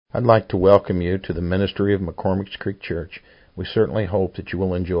I'd like to welcome you to the ministry of McCormick's Creek Church. We certainly hope that you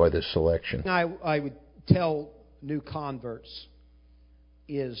will enjoy this selection. I would tell new converts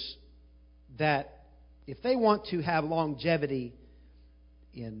is that if they want to have longevity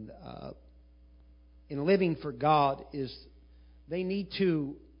in living for God, is they need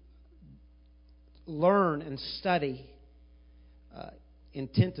to learn and study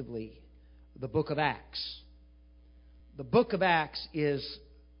attentively the book of Acts. The book of Acts is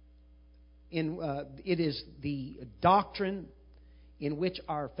it is the doctrine in which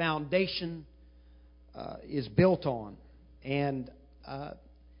our foundation is built on, and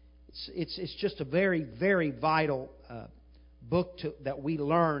it's just a very, very vital book that we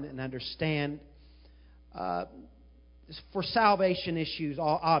learn and understand for salvation issues,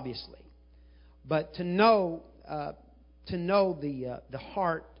 obviously, but to know the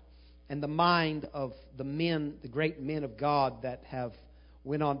heart and the mind of the great men of God that have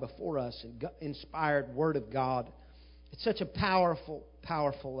went on before us and inspired Word of God. It's such a powerful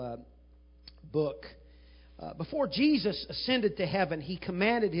book. Before Jesus ascended to heaven, He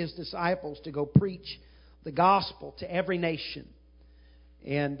commanded His disciples to go preach the gospel to every nation.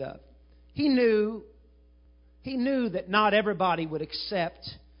 And He knew that not everybody would accept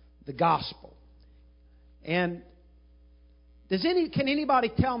the gospel. And can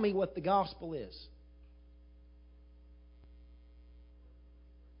anybody tell me what the gospel is?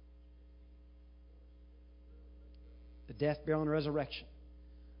 The death, burial, and resurrection.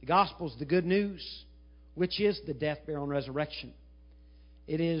 The gospel is the good news, which is the death, burial, and resurrection.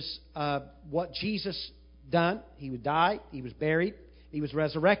 It is what Jesus done. He would die, He was buried, He was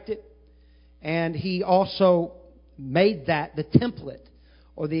resurrected, and He also made that the template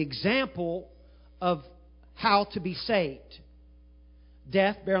or the example of how to be saved.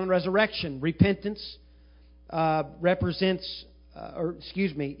 Death, burial, and resurrection. Repentance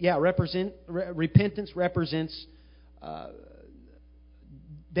repentance represents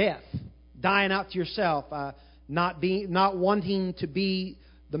death, dying out to yourself, not wanting to be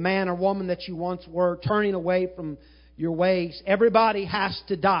the man or woman that you once were, turning away from your ways. Everybody has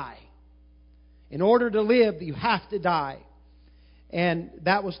to die. In order to live, you have to die. And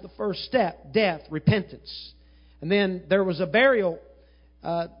that was the first step, death, repentance. And then there was a burial,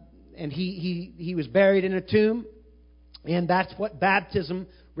 and he was buried in a tomb, and that's what baptism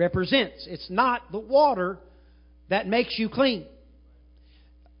represents. It's not the water that makes you clean.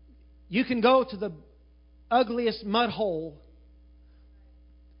 You can go to the ugliest mud hole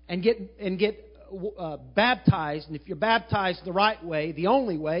and get baptized, and if you're baptized the right way, the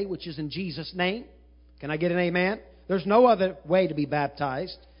only way, which is in Jesus' name, can I get an amen? There's no other way to be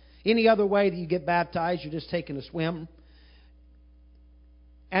baptized. Any other way that you get baptized, you're just taking a swim.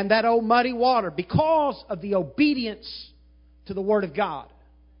 And that old muddy water, because of the obedience to the Word of God,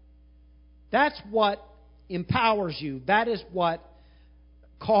 that's what empowers you. That is what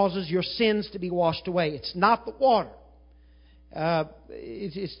causes your sins to be washed away. It's not the water.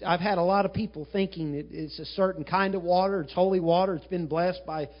 I've had a lot of people thinking that it's a certain kind of water. It's holy water. It's been blessed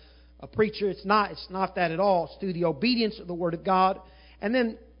by a preacher. It's not that at all. It's through the obedience of the Word of God. And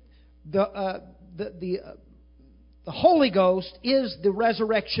then the Holy Ghost is the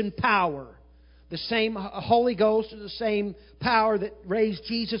resurrection power. The same Holy Ghost is the same power that raised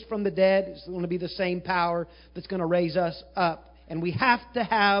Jesus from the dead. It's going to be the same power that's going to raise us up. And we have to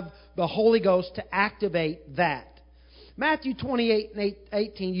have the Holy Ghost to activate that. Matthew 28 and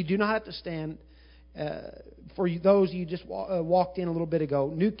 18, you do not have to stand. For those you just walked in a little bit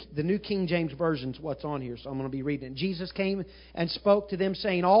ago, the New King James Version is what's on here, so I'm going to be reading it. Jesus came and spoke to them,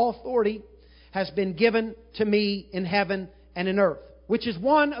 saying, "All authority has been given to me in heaven and in earth," which is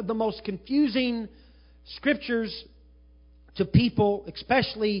one of the most confusing scriptures to people,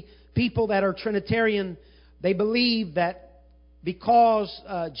 especially people that are Trinitarian. They believe that because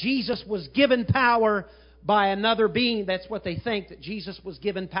Jesus was given power by another being, that's what they think, that Jesus was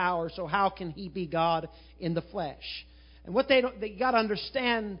given power, so how can He be God in the flesh? And what they got to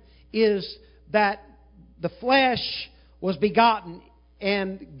understand is that the flesh was begotten,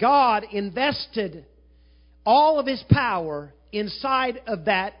 and God invested all of His power inside of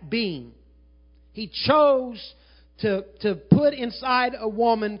that being. He chose to put inside a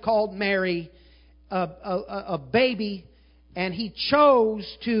woman called Mary a baby, and He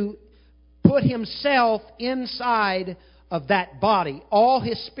chose to put Himself inside of that body. All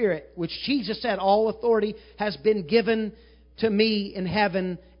His Spirit, which Jesus said, all authority has been given to me in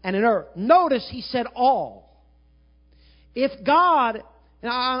heaven and in earth. Notice He said all. If God,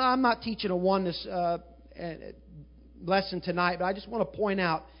 and I'm not teaching a oneness lesson tonight, but I just want to point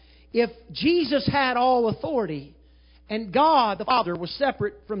out, if Jesus had all authority And God, the Father, was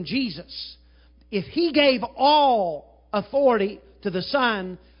separate from Jesus. If He gave all authority to the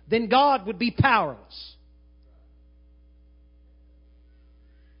Son, then God would be powerless.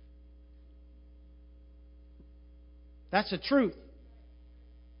 That's the truth.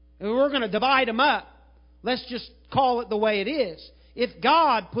 If we're going to divide them up, let's just call it the way it is. If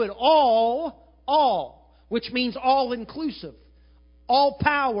God put all, which means all inclusive, all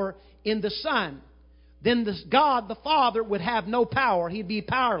power in the Son, then God the Father would have no power. He'd be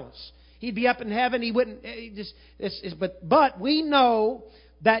powerless. He'd be up in heaven. He wouldn't. But we know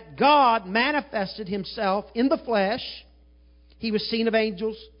that God manifested Himself in the flesh. He was seen of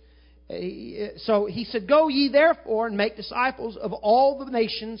angels. So He said, "Go ye therefore and make disciples of all the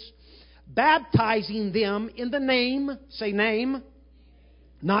nations, baptizing them in the name," say name,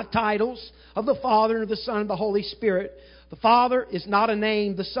 not titles, "of the Father and of the Son and the Holy Spirit." The Father is not a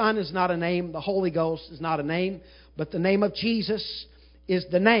name. The Son is not a name. The Holy Ghost is not a name. But the name of Jesus is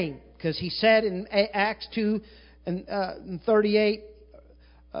the name. Because He said in Acts 2 and 38,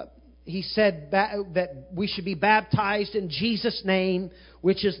 He said that we should be baptized in Jesus' name,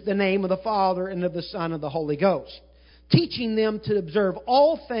 which is the name of the Father and of the Son and the Holy Ghost, teaching them to observe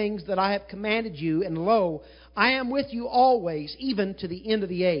all things that I have commanded you. And lo, I am with you always, even to the end of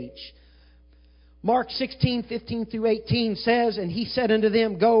the age. Mark 16:15 through 18 says, "And He said unto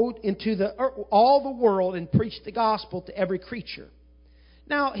them, Go into all the world and preach the gospel to every creature."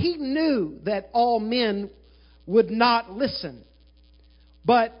 Now, He knew that all men would not listen.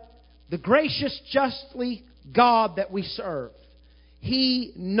 But the gracious, justly God that we serve,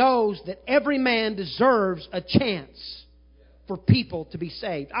 He knows that every man deserves a chance for people to be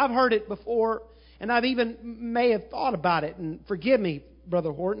saved. I've heard it before, and I've even may have thought about it. And forgive me,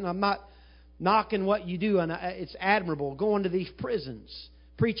 Brother Horton, I'm not knocking what you do, and it's admirable, going to these prisons,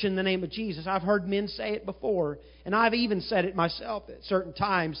 preaching the name of Jesus. I've heard men say it before, and I've even said it myself at certain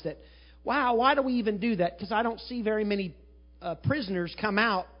times that, wow, why do we even do that? Because I don't see very many prisoners come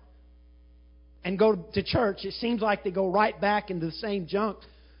out and go to church. It seems like they go right back into the same junk,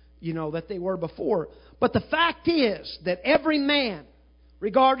 that they were before. But the fact is that every man,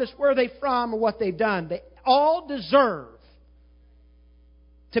 regardless where they're from or what they've done, they all deserve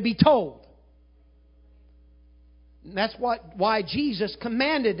to be told. And that's why Jesus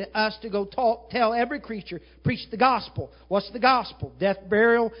commanded us to go tell every creature, preach the gospel. What's the gospel? Death,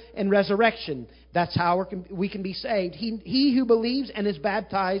 burial, and resurrection. That's how we can be saved. He who believes and is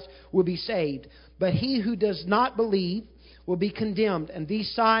baptized will be saved. But he who does not believe will be condemned. And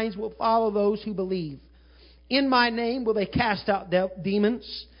these signs will follow those who believe. In my name will they cast out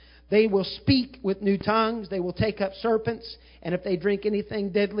demons. They will speak with new tongues. They will take up serpents. And if they drink anything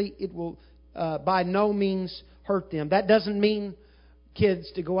deadly, it will by no means hurt them. That doesn't mean,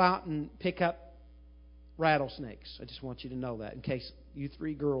 kids, to go out and pick up rattlesnakes. I just want you to know that in case you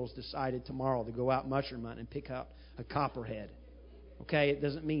 3 girls decided tomorrow to go out mushroom hunting and pick out a copperhead. Okay, it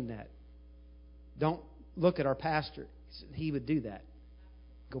doesn't mean that. Don't look at our pastor. He would do that.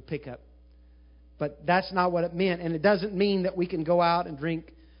 Go pick up. But that's not what it meant. And it doesn't mean that we can go out and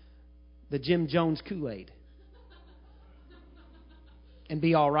drink the Jim Jones Kool-Aid and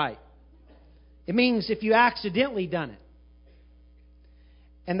be all right. It means if you accidentally done it,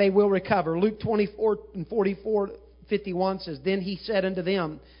 and they will recover. Luke 24 and 51 says, "Then He said unto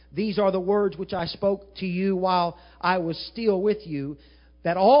them, These are the words which I spoke to you while I was still with you,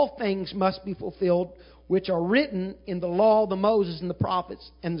 that all things must be fulfilled, which are written in the law of the Moses and the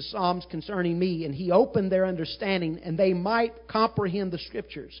prophets and the Psalms concerning me. And He opened their understanding, and they might comprehend the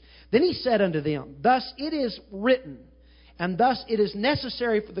Scriptures. Then He said unto them, Thus it is written, and thus it is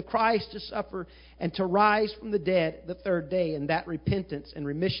necessary for the Christ to suffer and to rise from the dead the third day, and that repentance and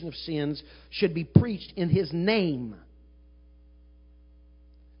remission of sins should be preached in His name."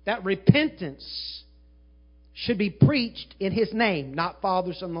 That repentance should be preached in His name, not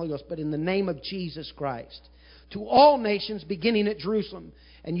Father, Son, and Holy Ghost, but in the name of Jesus Christ, to all nations, beginning at Jerusalem.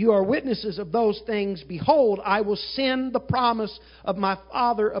 And you are witnesses of those things. Behold, I will send the promise of my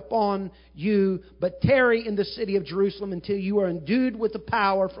Father upon you, but tarry in the city of Jerusalem until you are endued with the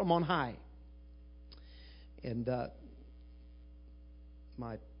power from on high. And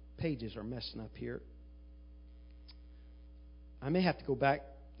my pages are messing up here. I may have to go back.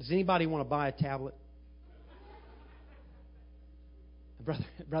 Does anybody want to buy a tablet?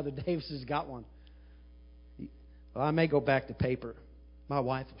 Brother Davis has got one. Well, I may go back to paper. My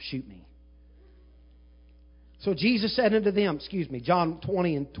wife will shoot me. So Jesus said unto them, John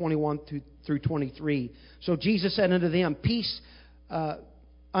 20 and 21 through 23. So Jesus said unto them, Peace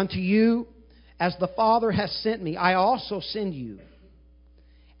unto you, as the Father has sent me, I also send you.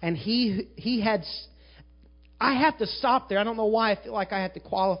 And I have to stop there. I don't know why I feel like I have to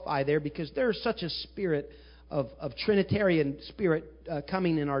qualify there, because there's such a spirit of Trinitarian spirit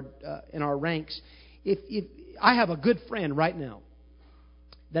coming in our ranks. If I have a good friend right now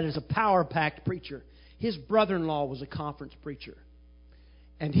that is a power-packed preacher. His brother-in-law was a conference preacher.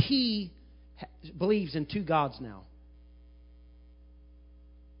 And he believes in two gods now.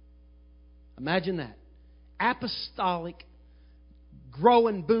 Imagine that. Apostolic,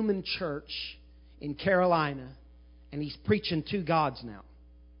 growing, booming church in Carolina. And he's preaching two gods now.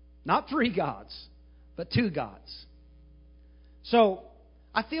 Not three gods, but two gods. So,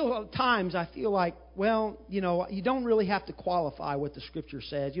 I feel like, well, you don't really have to qualify what the Scripture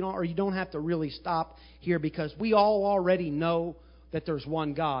says, or you don't have to really stop here, because we all already know that there's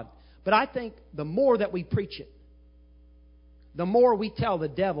one God. But I think the more that we preach it, the more we tell the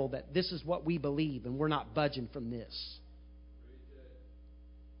devil that this is what we believe and we're not budging from this.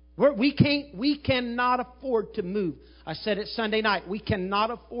 We cannot afford to move. I said it Sunday night. We cannot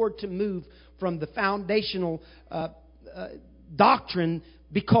afford to move from the foundational doctrine,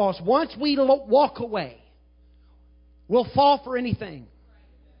 because once we walk away, we'll fall for anything.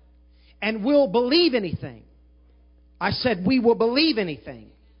 And we'll believe anything. I said we will believe anything.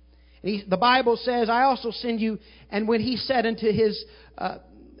 And the Bible says, I also send you, and when he said unto his...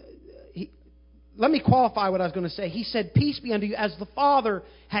 let me qualify what I was going to say. He said, peace be unto you. As the Father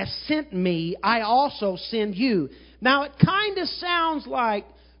has sent me, I also send you. Now it kind of sounds like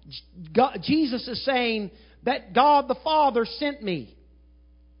Jesus is saying that God the Father sent me.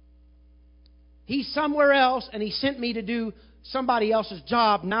 He's somewhere else and He sent me to do somebody else's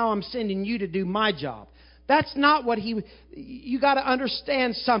job. Now I'm sending you to do my job. That's not what you got to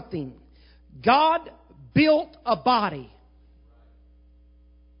understand something. God built a body.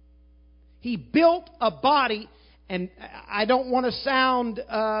 He built a body, and I don't want to sound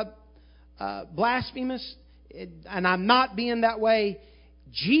blasphemous, and I'm not being that way.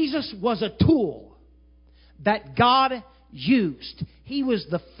 Jesus was a tool that God used. He was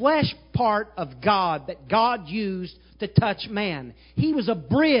the flesh part of God that God used to touch man. He was a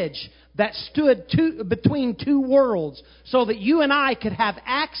bridge that stood between two worlds so that you and I could have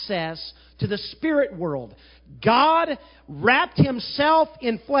access to the spirit world. God wrapped Himself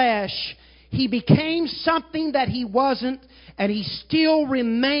in flesh. He became something that He wasn't, and He still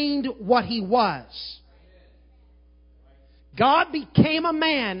remained what He was. God became a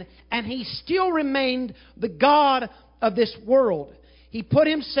man, and He still remained the God of this world. He put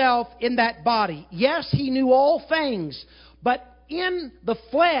Himself in that body. Yes, He knew all things, but in the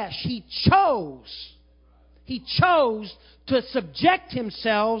flesh, He chose to subject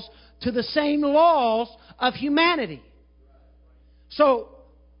Himself to the same laws of humanity. So,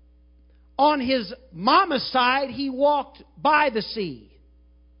 on His mama's side, He walked by the sea.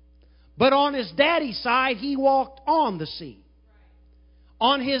 But on His daddy's side, He walked on the sea.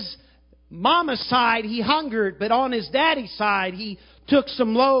 On His mama's side, He hungered, but on His daddy's side, He took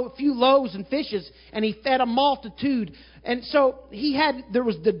few loaves and fishes, and He fed a multitude. And so there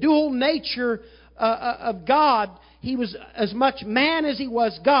was the dual nature of God. He was as much man as He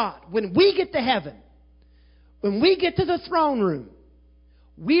was God. When we get to heaven, when we get to the throne room,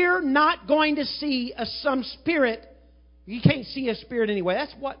 we're not going to see some spirit. You can't see a spirit anyway.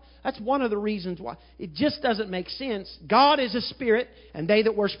 That's one of the reasons why. It just doesn't make sense. God is a spirit, and they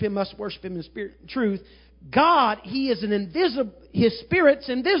that worship Him must worship Him in spirit and truth. God, He is an invisible. His Spirit's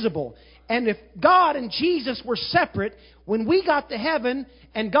invisible. And if God and Jesus were separate, when we got to heaven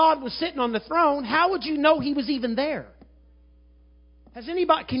and God was sitting on the throne, how would you know He was even there?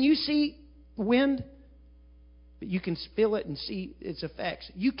 Can you see wind? But you can feel it and see its effects.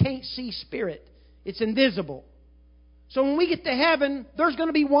 You can't see spirit. It's invisible. So when we get to heaven, there's going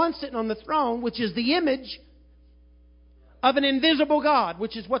to be one sitting on the throne, which is the image of an invisible God,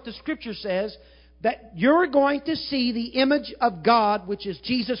 which is what the Scripture says, that you're going to see the image of God, which is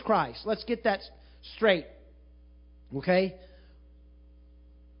Jesus Christ. Let's get that straight. Okay?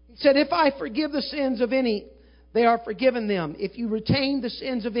 He said, if I forgive the sins of any, they are forgiven them. If you retain the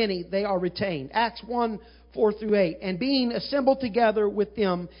sins of any, they are retained. Acts 1:4-8. And being assembled together with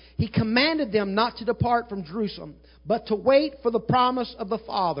them, He commanded them not to depart from Jerusalem, but to wait for the promise of the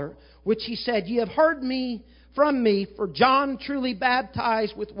Father, which He said, Ye have heard from me, for John truly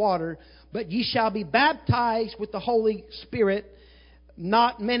baptized with water, but ye shall be baptized with the Holy Spirit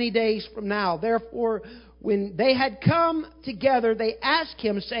not many days from now. Therefore, when they had come together, they asked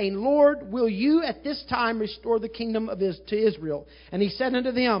Him, saying, Lord, will you at this time restore the kingdom to Israel? And He said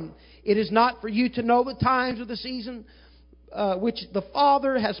unto them, It is not for you to know the times of the season which the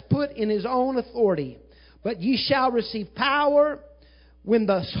Father has put in His own authority, but ye shall receive power when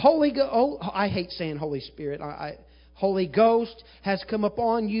the I hate saying Holy Spirit. Holy Ghost has come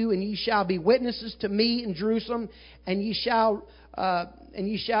upon you, and ye shall be witnesses to me in Jerusalem, and ye shall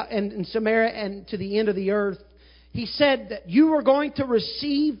and in Samaria and to the end of the earth. He said that you are going to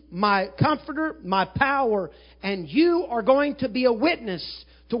receive my Comforter, my power, and you are going to be a witness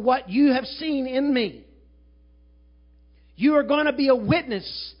to what you have seen in me. You are going to be a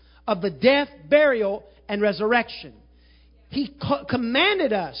witness of the death, burial, and resurrection. He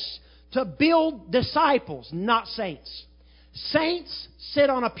commanded us to build disciples, not saints. Saints sit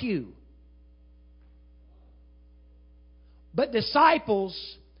on a pew. But disciples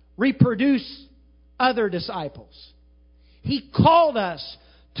reproduce other disciples. He called us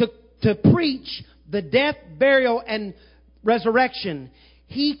to preach the death, burial, and resurrection.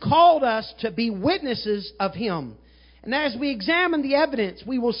 He called us to be witnesses of Him. And as we examine the evidence,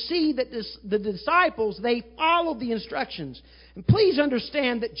 we will see that the disciples, they followed the instructions. And please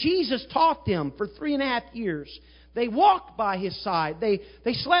understand that Jesus taught them for 3.5 years. They walked by His side. They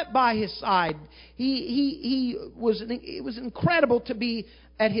slept by His side. It was incredible to be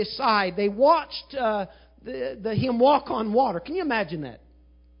at His side. They watched Him walk on water. Can you imagine that?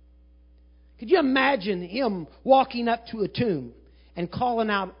 Could you imagine Him walking up to a tomb and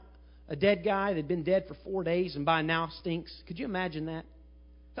calling out a dead guy that had been dead for 4 days and by now stinks? Could you imagine that?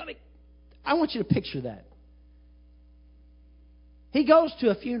 I want you to picture that. He goes to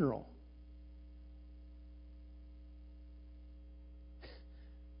a funeral.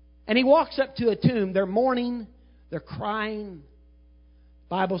 And He walks up to a tomb. They're mourning. They're crying. The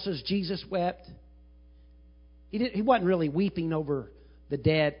Bible says Jesus wept. He wasn't really weeping over the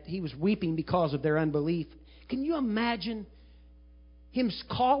dead. He was weeping because of their unbelief. Can you imagine Him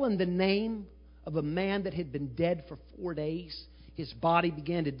calling the name of a man that had been dead for 4 days? His body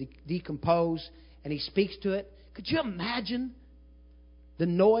began to decompose, and He speaks to it. Could you imagine the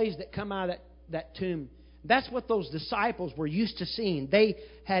noise that come out of that tomb? That's what those disciples were used to seeing. They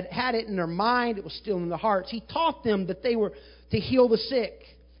had it in their mind. It was still in their hearts. He taught them that they were to heal the sick,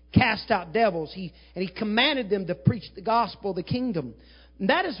 cast out devils. He commanded them to preach the gospel of the kingdom. And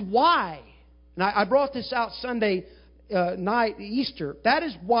that is why, and I brought this out Sunday night, Easter. That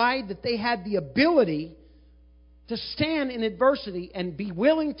is why that they had the ability to stand in adversity and be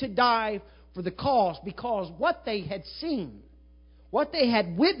willing to die for the cause, because what they had seen, what they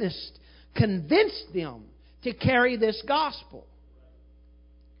had witnessed, convinced them to carry this gospel.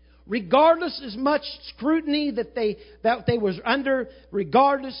 Regardless as much scrutiny that they was under,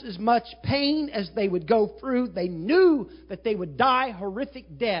 regardless as much pain as they would go through, they knew that they would die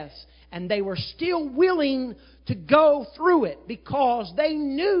horrific deaths, and they were still willing to go through it because they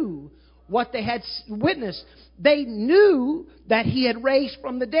knew what they had witnessed. They knew that He had raised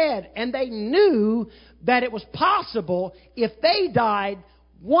from the dead, and they knew that it was possible if they died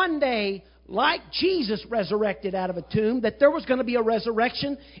one day like Jesus resurrected out of a tomb, that there was going to be a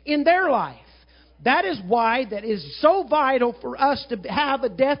resurrection in their life. That is why that is so vital for us to have a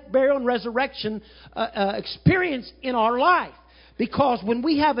death, burial, and resurrection experience in our life. Because when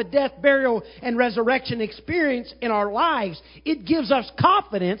we have a death, burial, and resurrection experience in our lives, it gives us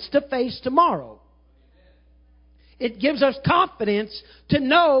confidence to face tomorrow. It gives us confidence to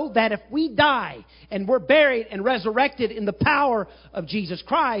know that if we die and we're buried and resurrected in the power of Jesus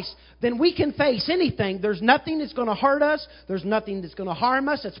Christ, then we can face anything. There's nothing that's going to hurt us. There's nothing that's going to harm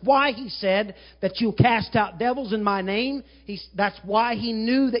us. That's why He said that you'll cast out devils in my name. That's why He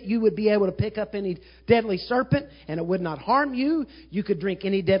knew that you would be able to pick up any deadly serpent and it would not harm you. You could drink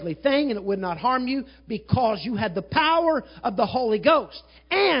any deadly thing and it would not harm you, because you had the power of the Holy Ghost.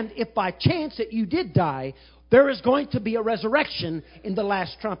 And if by chance that you did die, there is going to be a resurrection in the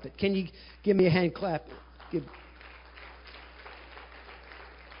last trumpet. Can you give me a hand clap?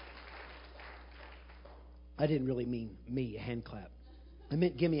 I didn't really mean me a hand clap. I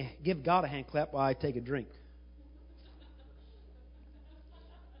meant give God a hand clap while I take a drink.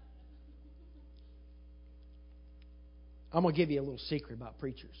 I'm going to give you a little secret about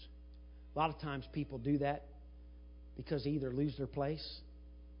preachers. A lot of times people do that because they either lose their place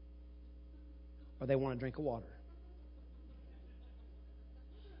or they want a drink of water.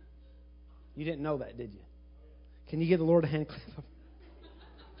 You didn't know that, did you? Can you give the Lord a hand clap?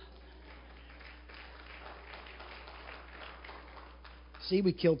 See,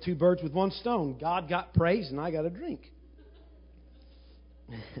 we killed 2 birds with 1 stone. God got praise and I got a drink.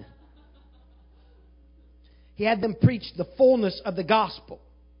 He had them preach the fullness of the gospel,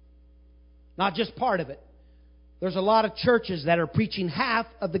 not just part of it. There's a lot of churches that are preaching half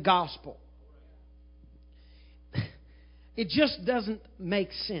of the gospel. It just doesn't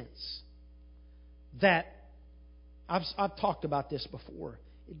make sense that I've talked about this before.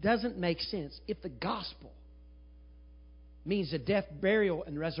 It doesn't make sense. If the gospel means a death, burial,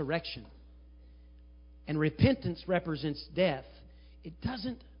 and resurrection, and repentance represents death, it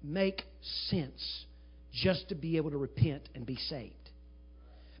doesn't make sense just to be able to repent and be saved.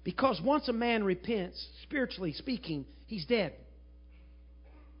 Because once a man repents, spiritually speaking, he's dead.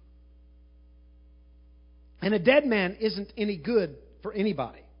 And a dead man isn't any good for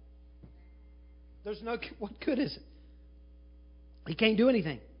anybody. There's no, what good is it? He can't do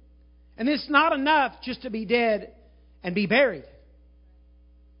anything. And it's not enough just to be dead and be buried.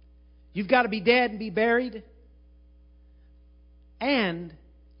 You've got to be dead and be buried. And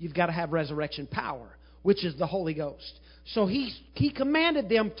you've got to have resurrection power, which is the Holy Ghost. So he commanded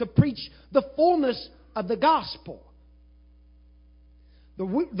them to preach the fullness of the gospel.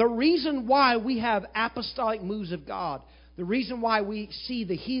 The reason why we have apostolic moves of God, the reason why we see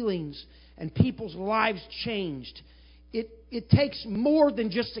the healings and people's lives changed, it takes more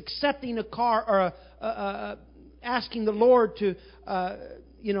than just accepting a car or asking the Lord to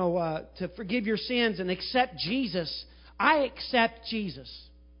forgive your sins and accept Jesus. I accept Jesus.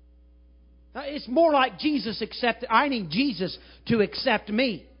 It's more like Jesus accepted. I need Jesus to accept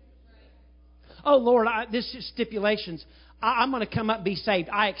me. Oh Lord, this is stipulations. I'm going to come up and be saved.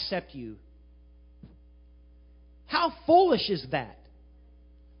 I accept you. How foolish is that?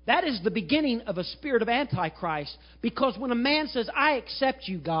 That is the beginning of a spirit of Antichrist. Because when a man says, I accept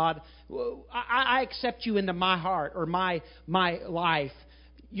you, God, I accept you into my heart or my life,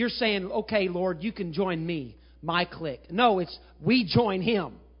 you're saying, okay, Lord, you can join me, my clique. No, it's we join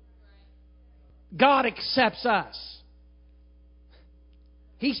Him. God accepts us.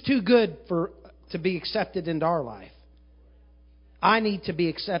 He's too good to be accepted into our life. I need to be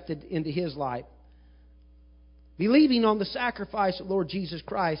accepted into His life. Believing on the sacrifice of Lord Jesus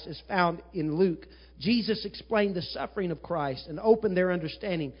Christ is found in Luke. Jesus explained the suffering of Christ and opened their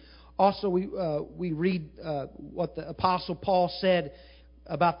understanding. Also, we read what the Apostle Paul said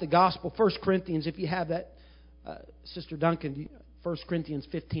about the gospel. 1 Corinthians, if you have that, Sister Duncan, 1 Corinthians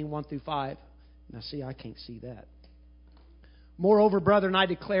 15, 1 through 5. Now see, I can't see that. Moreover, brethren, I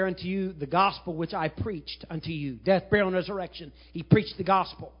declare unto you the gospel which I preached unto you. Death, burial, and resurrection. He preached the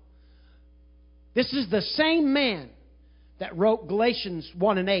gospel. This is the same man that wrote Galatians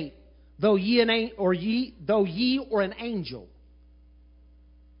 1 and 8. Though ye or an angel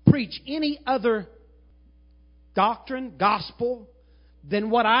preach any other doctrine, gospel, than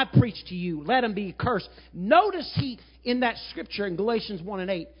what I preach to you, let him be cursed. Notice in that scripture in Galatians 1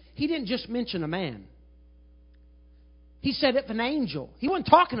 and 8, he didn't just mention a man. He said if an angel, he wasn't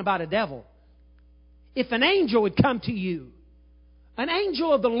talking about a devil. If an angel would come to you, an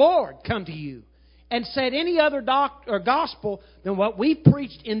angel of the Lord come to you, and said any other gospel than what we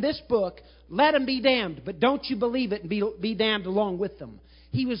preached in this book, let him be damned. But don't you believe it and be damned along with them.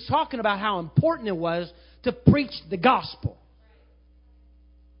 He was talking about how important it was to preach the gospel.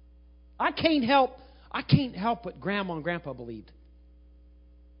 I can't help what Grandma and Grandpa believed.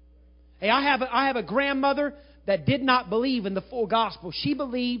 Hey, I have a grandmother that did not believe in the full gospel. She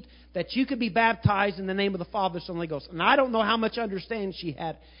believed that you could be baptized in the name of the Father, Son, and Holy Ghost. And I don't know how much understanding she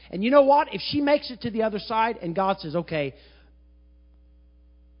had. And you know what? If she makes it to the other side and God says, okay,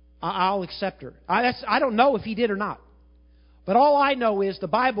 I'll accept her. I don't know if He did or not. But all I know is the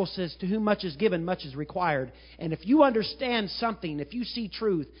Bible says, to whom much is given, much is required. And if you understand something, if you see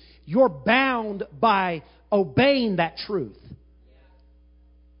truth, you're bound by obeying that truth.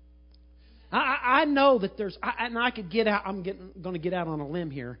 I know that there's, and I could get out, going to get out on a limb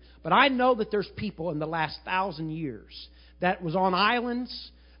here, but I know that there's people in the last 1,000 years that was on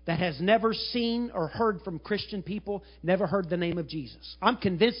islands that has never seen or heard from Christian people, never heard the name of Jesus. I'm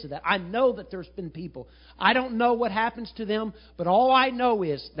convinced of that. I know that there's been people. I don't know what happens to them, but all I know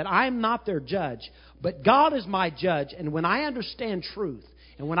is that I'm not their judge, but God is my judge. And when I understand truth,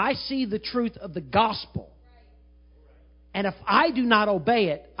 and when I see the truth of the gospel, and if I do not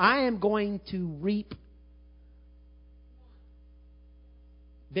obey it, I am going to reap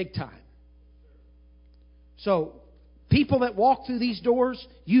big time. So, people that walk through these doors,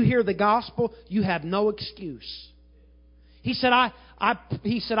 you hear the gospel, you have no excuse. He said, I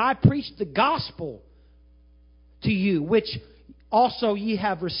preached the gospel to you, which also ye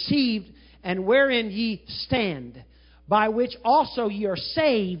have received, and wherein ye stand, by which also ye are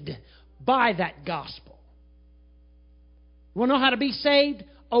saved by that gospel. You want to know how to be saved?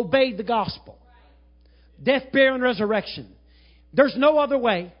 Obey the gospel. Death, burial, and resurrection. There's no other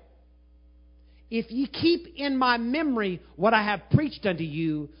way. If ye keep in my memory what I have preached unto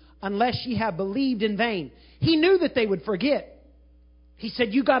you, unless ye have believed in vain. He knew that they would forget. He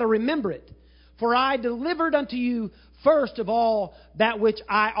said, you got to remember it. For I delivered unto you first of all that which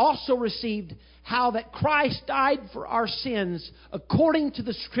I also received, how that Christ died for our sins according to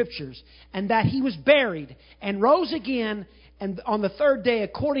the Scriptures, and that He was buried and rose again, and on the third day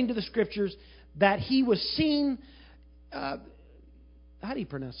according to the Scriptures, that He was seen. How do you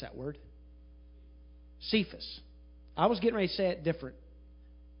pronounce that word? Cephas. I was getting ready to say it different,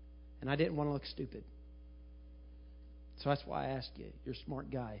 and I didn't want to look stupid. So that's why I asked you. You're a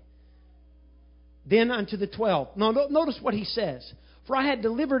smart guy. Then unto the 12. Now, notice what he says. For I had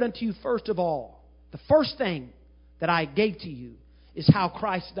delivered unto you first of all. The first thing that I gave to you is how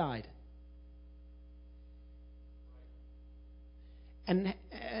Christ died. And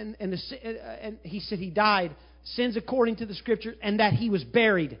he said He died, sins according to the Scripture, and that He was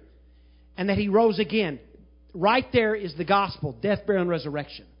buried, and that He rose again. Right there is the gospel, death, burial, and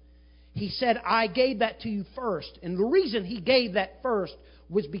resurrection. He said, I gave that to you first. And the reason He gave that first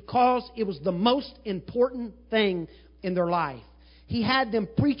was because it was the most important thing in their life. He had them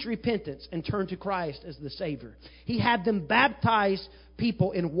preach repentance and turn to Christ as the Savior. He had them baptize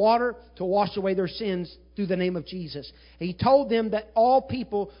people in water to wash away their sins through the name of Jesus. And He told them that all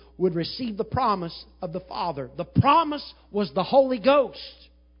people would receive the promise of the Father. The promise was the Holy Ghost.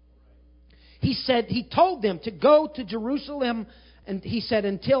 He told them to go to Jerusalem, and He said,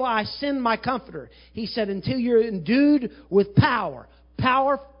 until I send my Comforter. He said, until you're endued with power.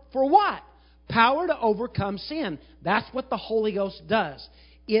 Power for what? Power to overcome sin. That's what the Holy Ghost does.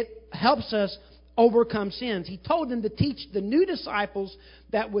 It helps us overcome sins. He told them to teach the new disciples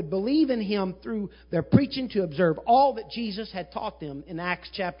that would believe in Him through their preaching to observe all that Jesus had taught them in Acts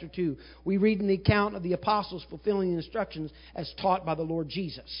chapter 2. We read in the account of the apostles fulfilling the instructions as taught by the Lord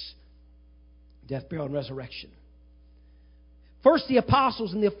Jesus. Death, burial, and resurrection. First, the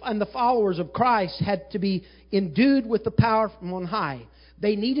apostles and the followers of Christ had to be endued with the power from on high.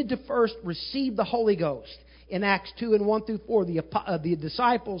 They needed to first receive the Holy Ghost. In Acts 2 and 1 through 4, the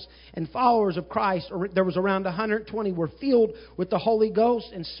disciples and followers of Christ, there was around 120, were filled with the Holy Ghost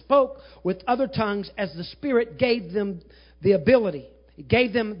and spoke with other tongues as the Spirit gave them the ability. It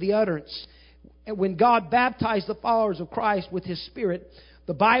gave them the utterance. And when God baptized the followers of Christ with His Spirit,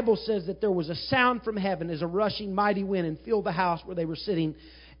 the Bible says that there was a sound from heaven as a rushing mighty wind and filled the house where they were sitting.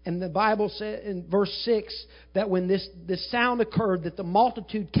 And the Bible said in verse 6 that when this sound occurred, that the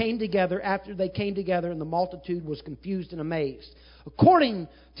multitude came together after they came together, and the multitude was confused and amazed. According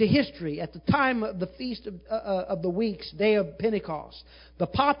to history, at the time of the Feast of the Weeks, day of Pentecost, the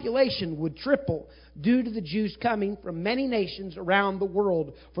population would triple due to the Jews coming from many nations around the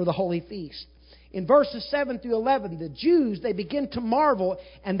world for the Holy Feast. In verses 7 through 11, the Jews, they begin to marvel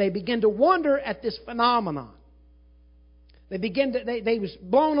and they begin to wonder at this phenomenon. They was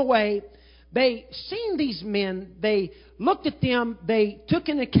blown away. They seen these men. They looked at them. They took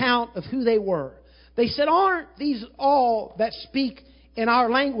an account of who they were. They said, aren't these all that speak in our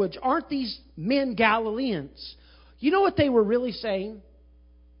language? Aren't these men Galileans? You know what they were really saying?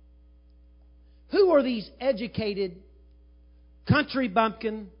 Who are these educated country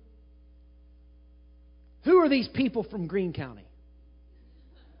bumpkin? Who are these people from Greene County?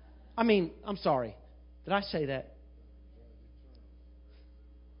 I mean, I'm sorry. Did I say that?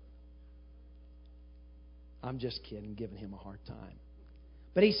 I'm just kidding, giving him a hard time.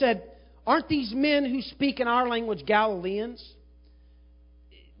 But he said, aren't these men who speak in our language Galileans?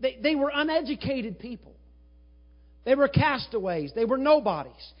 They were uneducated people. They were castaways. They were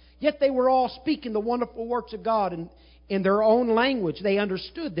nobodies. Yet they were all speaking the wonderful works of God in their own language. They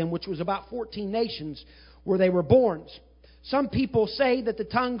understood them, which was about 14 nations where they were born. Some people say that the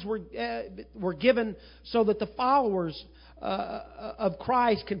tongues were given so that the followers of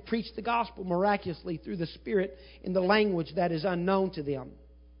Christ can preach the gospel miraculously through the Spirit in the language that is unknown to them,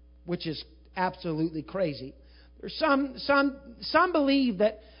 which is absolutely crazy. There's some believe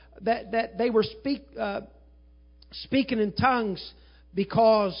that they were speaking in tongues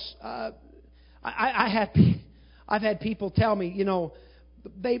because I've had people tell me, you know,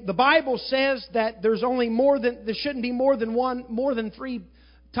 the Bible says that there shouldn't be more than 3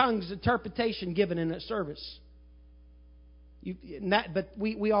 tongues interpretation given in a service. But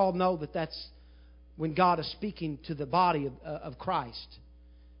we all know that that's when God is speaking to the body of Christ.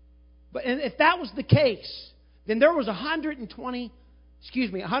 But if that was the case, then there was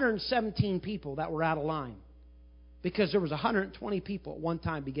 117 people that were out of line, because there was 120 people at one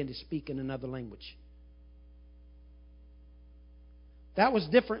time begin to speak in another language. That was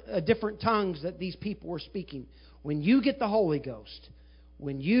different tongues that these people were speaking. When you get the Holy Ghost,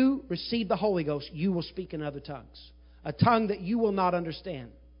 when you receive the Holy Ghost, you will speak in other tongues. A tongue that you will not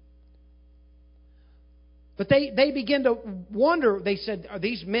understand. But they begin to wonder. They said, are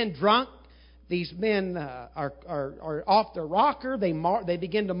these men drunk? These men are off their rocker. They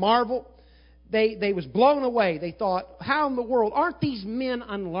begin to marvel. They was blown away. They thought, how in the world? Aren't these men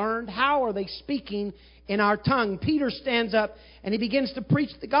unlearned? How are they speaking in our tongue? Peter stands up and he begins to preach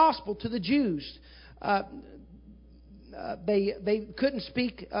the gospel to the Jews. They couldn't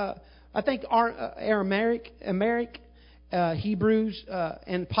speak, I think, Aramaic, Hebrews,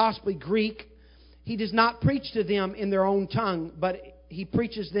 and possibly Greek. He does not preach to them in their own tongue, but he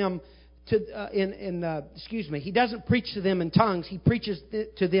preaches them he doesn't preach to them in tongues. He preaches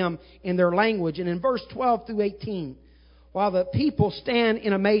to them in their language. And in verse 12 through 18, while the people stand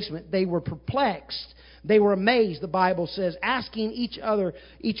in amazement, they were perplexed. They were amazed, the Bible says, asking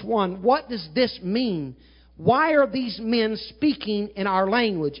each one, what does this mean? Why are these men speaking in our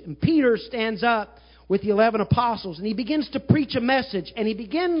language? And Peter stands up with the 11 apostles and he begins to preach a message. And he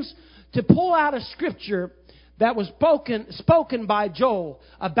begins to pull out a scripture that was spoken by Joel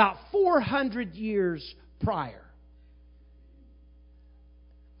about 400 years prior.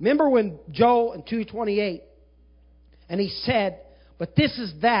 Remember when Joel in 2:28, and he said, but this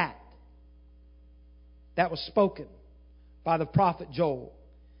is that was spoken by the prophet Joel.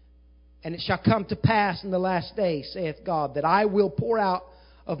 And it shall come to pass in the last day, saith God, that I will pour out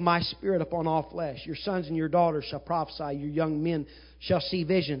of my Spirit upon all flesh. Your sons and your daughters shall prophesy, your young men shall see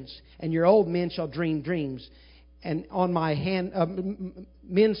visions, and your old men shall dream dreams. And on my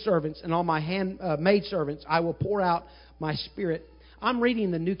men servants and on my maid servants I will pour out my Spirit. I'm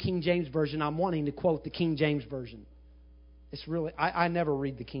reading the New King James Version. I'm wanting to quote the King James Version. It's really I never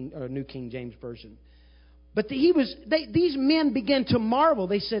read the New King James Version. But these men began to marvel.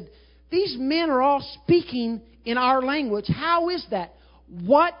 They said, these men are all speaking in our language. How is that?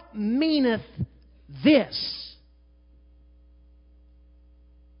 What meaneth this?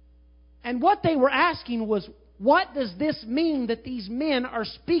 And what they were asking was, what does this mean that these men are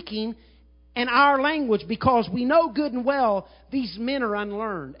speaking in our language? Because we know good and well these men are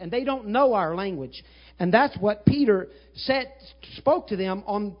unlearned and they don't know our language. And that's what Peter spoke to them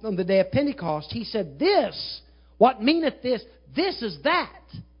on the day of Pentecost. He said, this, what meaneth this? This is that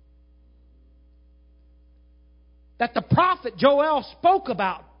the prophet Joel spoke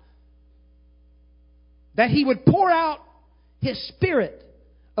about. That he would pour out his Spirit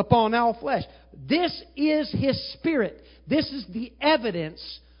upon all flesh. This is His Spirit. This is the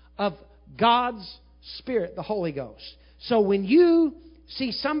evidence of God's Spirit, the Holy Ghost. So when you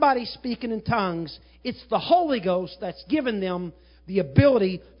see somebody speaking in tongues, it's the Holy Ghost that's given them the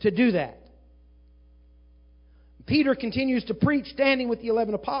ability to do that. Peter continues to preach, standing with the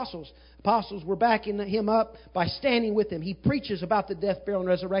 11 apostles. Apostles were backing him up by standing with him. He preaches about the death, burial, and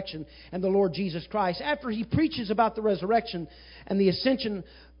resurrection and the Lord Jesus Christ. After he preaches about the resurrection and the ascension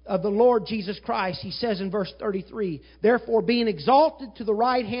of the Lord Jesus Christ, he says in verse 33, therefore being exalted to the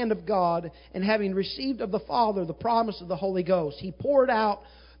right hand of God, and having received of the Father the promise of the Holy Ghost, He poured out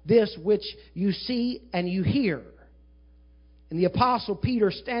this which you see and you hear. And the Apostle Peter,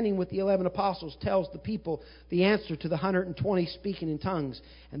 standing with the 11 apostles, tells the people the answer to the 120 speaking in tongues.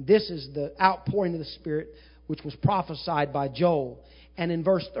 And this is the outpouring of the Spirit which was prophesied by Joel. And in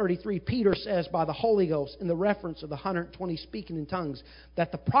verse 33, Peter says by the Holy Ghost, in the reference of the 120 speaking in tongues,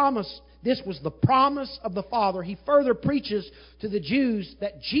 that this was the promise of the Father. He further preaches to the Jews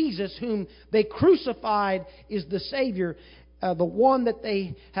that Jesus, whom they crucified, is the Savior, the one that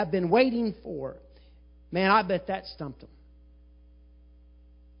they have been waiting for. Man, I bet that stumped them.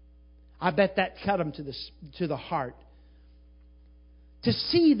 I bet that cut them to the heart. To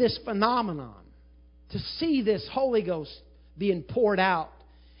see this phenomenon, to see this Holy Ghost being poured out,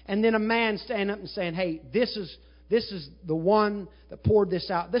 and then a man standing up and saying, hey, this is the one that poured this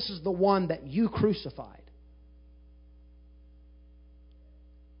out. This is the one that you crucified.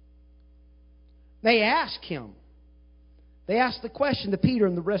 They asked him. They asked the question to Peter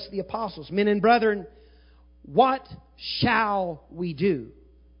and the rest of the apostles, men and brethren, what shall we do?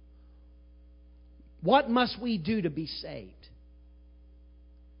 What must we do to be saved?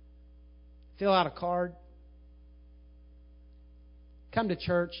 Fill out a card. Come to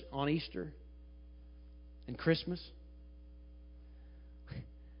church on Easter and Christmas.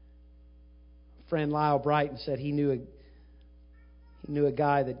 Friend Lyle Brighton said he knew a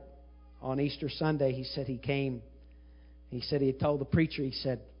guy that on Easter Sunday, he said he came. He said he had told the preacher, he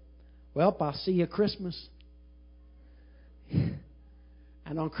said, well, I'll see you Christmas.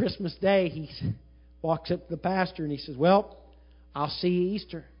 And on Christmas Day, he walks up to the pastor and he says, well, I'll see you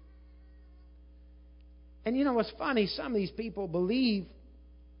Easter. And you know what's funny? Some of these people believe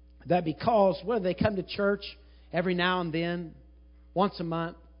that because, whether they come to church every now and then, once a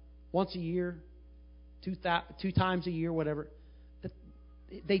month, once a year, two times a year, whatever, that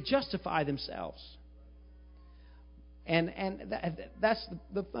they justify themselves. And that's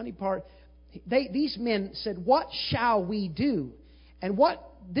the funny part. These men said, "What shall we do?" And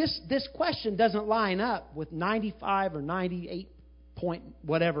this question doesn't line up with 95 or 98 point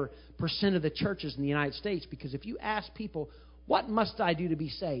whatever % of the churches in the United States. Because if you ask people, "What must I do to be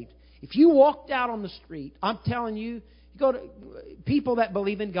saved?" If you walked out on the street, I'm telling you, you go to people that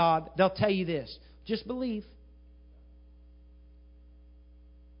believe in God, they'll tell you this: just believe.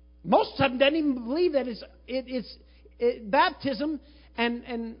 Most of them don't even believe that it's baptism,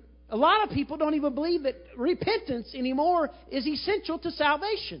 and a lot of people don't even believe that repentance anymore is essential to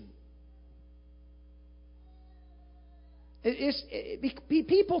salvation.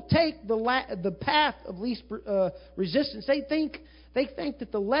 People take the path of least resistance. They think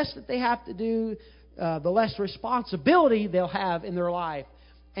that the less that they have to do, the less responsibility they'll have in their life,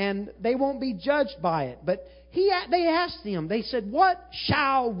 and they won't be judged by it. But they asked him. They said, "What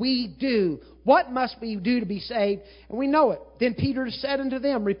shall we do? What must we do to be saved?" And we know it. Then Peter said unto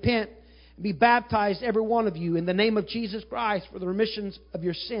them, "Repent and be baptized, every one of you, in the name of Jesus Christ for the remissions of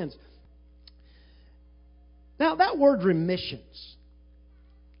your sins." Now, that word remissions,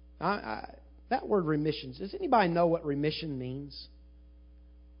 does anybody know what remission means?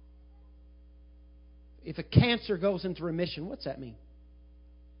 If a cancer goes into remission, what's that mean?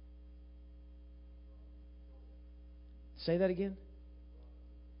 Say that again.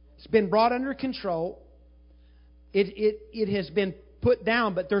 It's been brought under control. It has been put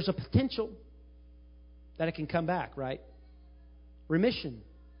down, but there's a potential that it can come back, right? Remission.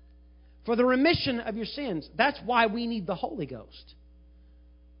 For the remission of your sins. That's why we need the Holy Ghost.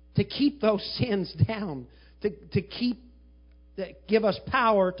 To keep those sins down. To give us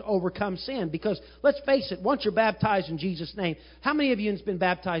power to overcome sin. Because, let's face it, once you're baptized in Jesus' name, how many of you who's been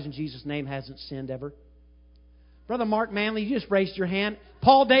baptized in Jesus' name hasn't sinned ever? Brother Mark Manley, you just raised your hand.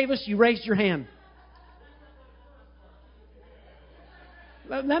 Paul Davis, you raised your hand.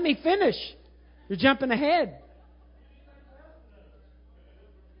 Let me finish. You're jumping ahead.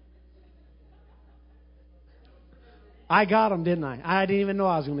 I got them, didn't I? I didn't even know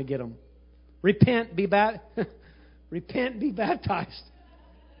I was going to get them. Repent, be baptized.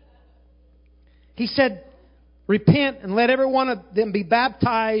 He said, "Repent and let every one of them be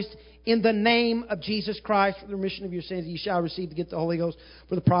baptized in the name of Jesus Christ for the remission of your sins. You shall receive to get the Holy Ghost,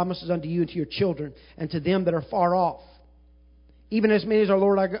 for the promises unto you and to your children and to them that are far off. Even as many as our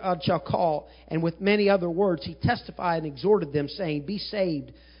Lord our God shall call." And with many other words, he testified and exhorted them, saying, "Be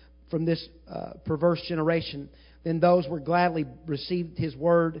saved from this perverse generation." Then those were gladly received his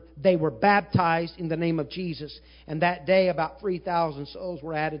word. They were baptized in the name of Jesus. And that day about 3,000 souls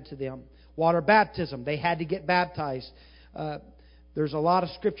were added to them. Water baptism. They had to get baptized. There's a lot of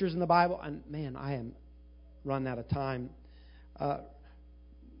scriptures in the Bible. And man, I am running out of time.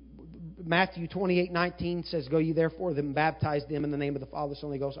 Matthew 28:19 says, "Go ye therefore and baptize them in the name of the Father,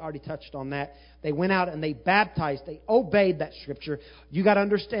 Son, and Holy Ghost." I already touched on that. They went out and they baptized. They obeyed that scripture. You got to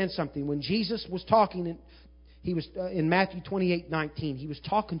understand something. When Jesus was talking, he was in Matthew 28:19. He was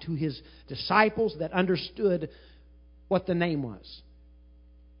talking to his disciples that understood what the name was.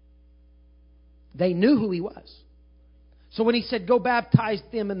 They knew who he was. So when he said, "Go baptize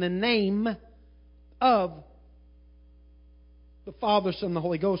them in the name of the Father, Son, and the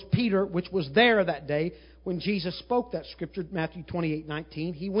Holy Ghost," Peter, which was there that day when Jesus spoke that scripture, Matthew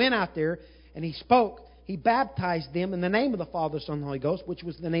 28:19, he went out there and he spoke. He baptized them in the name of the Father, Son, and the Holy Ghost, which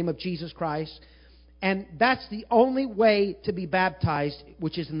was the name of Jesus Christ. And that's the only way to be baptized,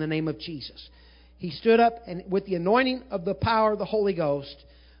 which is in the name of Jesus. He stood up and with the anointing of the power of the Holy Ghost,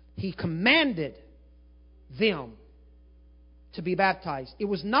 he commanded them to be baptized. It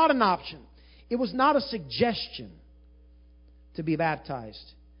was not an option. It was not a suggestion to be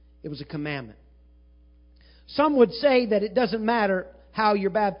baptized. It was a commandment. Some would say that it doesn't matter how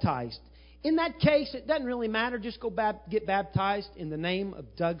you're baptized. In that case, it doesn't really matter. Just go get baptized in the name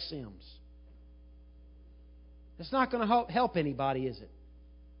of Doug Sims. It's not going to help anybody, is it?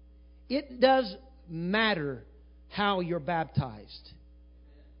 It does matter how you're baptized.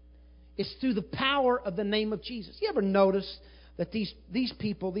 It's through the power of the name of Jesus. You ever notice that these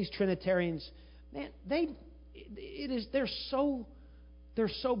people, these Trinitarians, man, they're so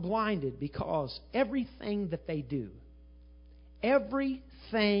blinded because everything that they do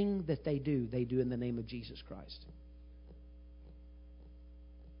they do in the name of Jesus Christ.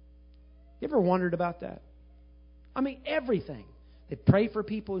 You ever wondered about that? I mean, everything. They pray for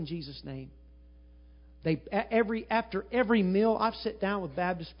people in Jesus' name. After every meal, I've sat down with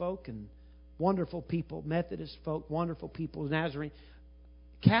Baptist folk and wonderful people, Methodist folk, wonderful people, Nazarene,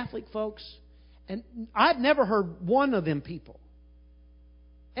 Catholic folks, and I've never heard one of them people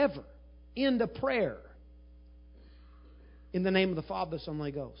ever end a prayer in the name of the Father, the Son, and the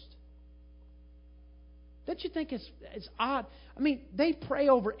Holy Ghost. Don't you think it's odd? I mean, they pray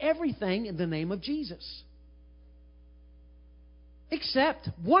over everything in the name of Jesus. Except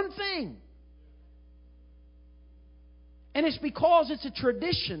one thing. And it's because it's a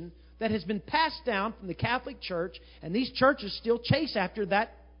tradition that has been passed down from the Catholic Church, and these churches still chase after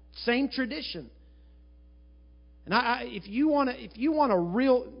that same tradition. And if you want a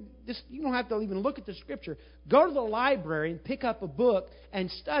real, you don't have to even look at the Scripture. Go to the library and pick up a book and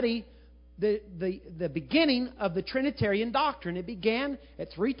study the beginning of the Trinitarian doctrine. It began at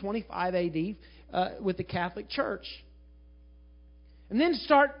 325 AD with the Catholic Church. And then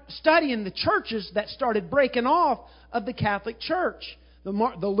start studying the churches that started breaking off of the Catholic Church. The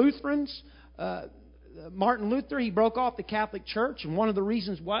Lutherans, Martin Luther, he broke off the Catholic Church. And one of the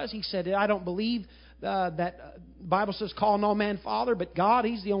reasons was, he said, I don't believe that the Bible says, call no man father, but God,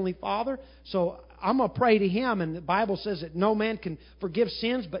 He's the only Father. So I'm going to pray to Him. And the Bible says that no man can forgive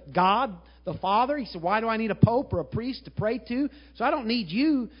sins but God, the Father. He said, why do I need a pope or a priest to pray to? So I don't need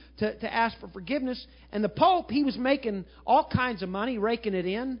you to ask for forgiveness. And the Pope, he was making all kinds of money, raking it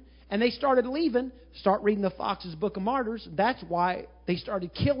in. And they started leaving. Start reading the Fox's Book of Martyrs. That's why they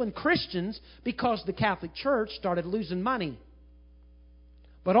started killing Christians, because the Catholic Church started losing money.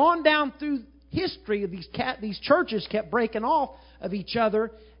 But on down through history, these churches kept breaking off of each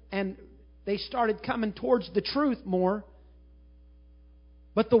other, and they started coming towards the truth more.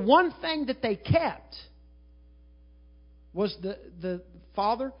 But the one thing that they kept was the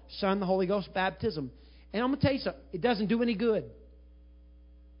Father, Son, the Holy Ghost baptism. And I'm going to tell you something. It doesn't do any good.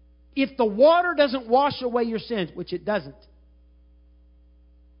 If the water doesn't wash away your sins, which it doesn't,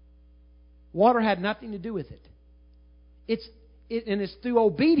 water had nothing to do with it. And it's through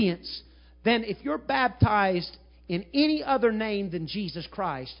obedience. Then if you're baptized in any other name than Jesus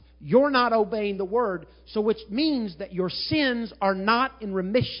Christ, you're not obeying the Word. So which means that your sins are not in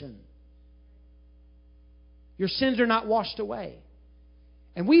remission. Your sins are not washed away.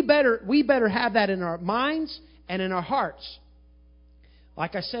 And we better have that in our minds and in our hearts.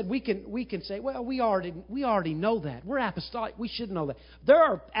 Like I said, we can say, well, we already know that. We're apostolic. We should know that. There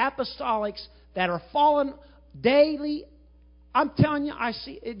are apostolics that are falling daily. I'm telling you, I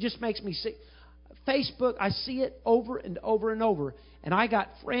see it. Just makes me sick. Facebook, I see it over and over and over. And I got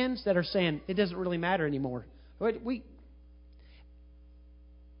friends that are saying it doesn't really matter anymore. It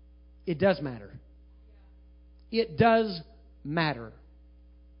does matter. It does matter.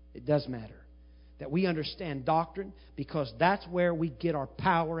 It does matter that we understand doctrine, because that's where we get our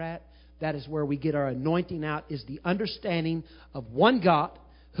power at. That is where we get our anointing out, is the understanding of one God,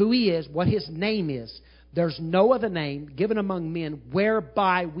 who He is, what His name is. There's no other name given among men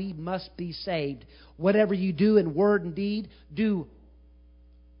whereby we must be saved. Whatever you do in word and deed, do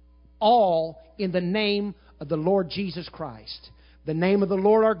all in the name of the Lord Jesus Christ. The name of the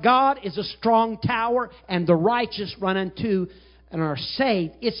Lord our God is a strong tower, and the righteous run unto and are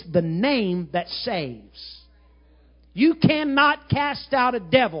saved. It's the name that saves. You cannot cast out a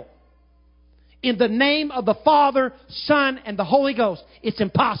devil in the name of the Father, Son, and the Holy Ghost. It's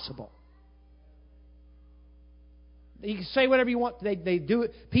impossible. You can say whatever you want. They do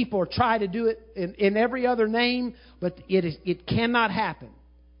it. People try to do it in every other name, but it cannot happen.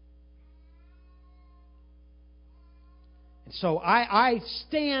 And so I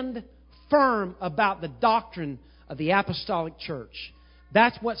stand firm about the doctrine of the Apostolic Church.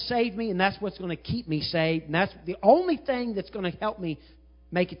 That's what saved me, and that's what's going to keep me saved. And that's the only thing that's going to help me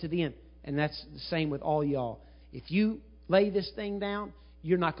make it to the end. And that's the same with all y'all. If you lay this thing down,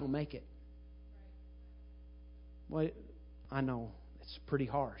 you're not going to make it. Well, I know it's pretty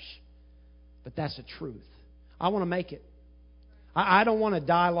harsh, but that's the truth. I want to make it. I don't want to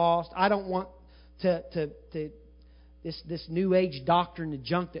die lost. I don't want to this New Age doctrine, the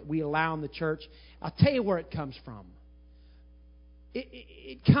junk that we allow in the church. I'll tell you where it comes from.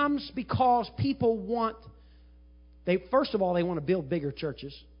 It comes because people first of all, they want to build bigger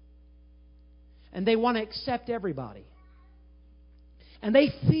churches. And they want to accept everybody. And they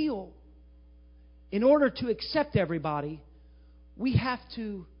feel, in order to accept everybody, we have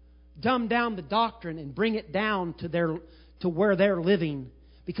to dumb down the doctrine and bring it down to where they're living,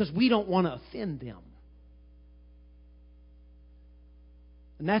 because we don't want to offend them.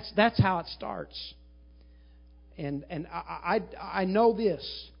 And that's how it starts. And I know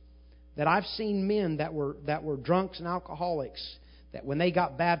this, that I've seen men that were drunks and alcoholics, that when they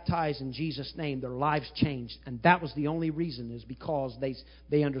got baptized in Jesus' name, their lives changed. And that was the only reason, is because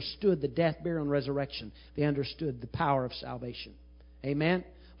they understood the death, burial, and resurrection. They understood the power of salvation. Amen?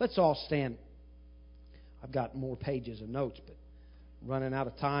 Let's all stand. I've got more pages of notes, but running out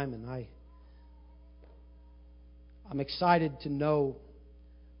of time, and I'm excited to know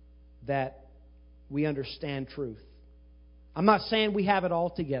that we understand truth. I'm not saying we have it all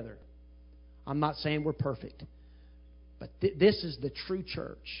together. I'm not saying we're perfect. But this is the true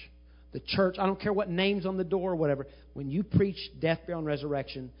church. The church, I don't care what name's on the door or whatever. When you preach death, burial, and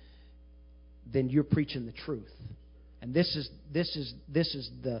resurrection, then you're preaching the truth. And this is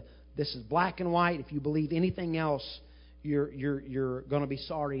black and white. If you believe anything else, you're going to be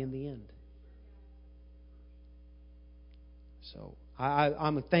sorry in the end. So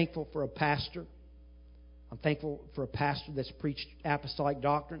I'm thankful for a pastor. I'm thankful for a pastor that's preached apostolic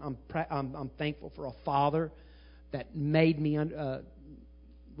doctrine. I'm thankful for a father that made me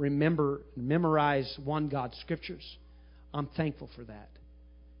memorize one God's scriptures. I'm thankful for that.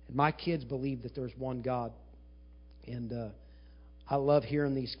 And my kids believe that there's one God. And I love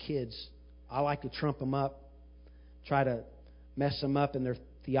hearing these kids. I like to trump them up, try to mess them up in their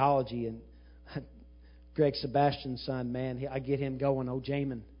theology. And Greg Sebastian's son, man, I get him going. Oh,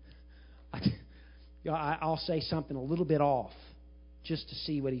 Jamin. I'll say something a little bit off just to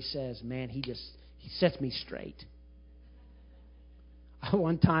see what he says. Man, he sets me straight.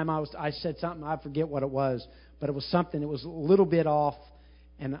 One time I said something, I forget what it was, but it was something that was a little bit off.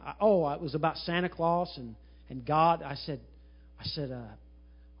 And it was about Santa Claus and God. I said,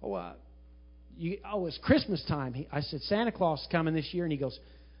 it's Christmas time. I said, Santa Claus is coming this year. And he goes,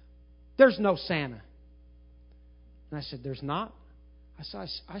 there's no Santa. And I said, there's not? I said,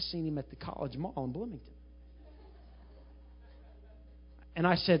 I seen him at the College Mall in Bloomington. And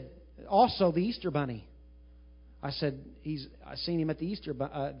I said, also the Easter Bunny. I said, I seen him at the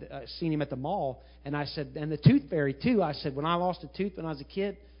seen him at the mall. And I said, and the Tooth Fairy too. I said, when I lost a tooth when I was a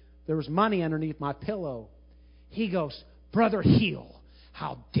kid, there was money underneath my pillow. He goes, Brother Heel,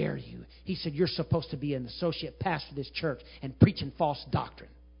 how dare you? He said, you're supposed to be an associate pastor of this church and preaching false doctrine.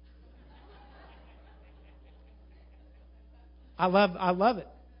 I love it.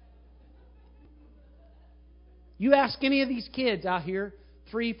 You ask any of these kids out here,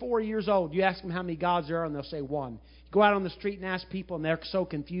 3, 4 years old, you ask them how many gods there are, and they'll say one. You go out on the street and ask people, and they're so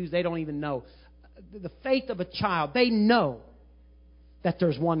confused, they don't even know. The faith of a child, they know that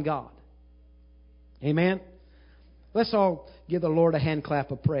there's one God. Amen? Let's all give the Lord a hand clap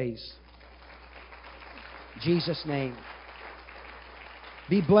of praise. In Jesus' name.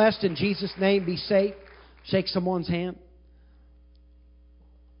 Be blessed in Jesus' name. Be safe. Shake someone's hand.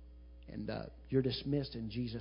 And you're dismissed in Jesus' name.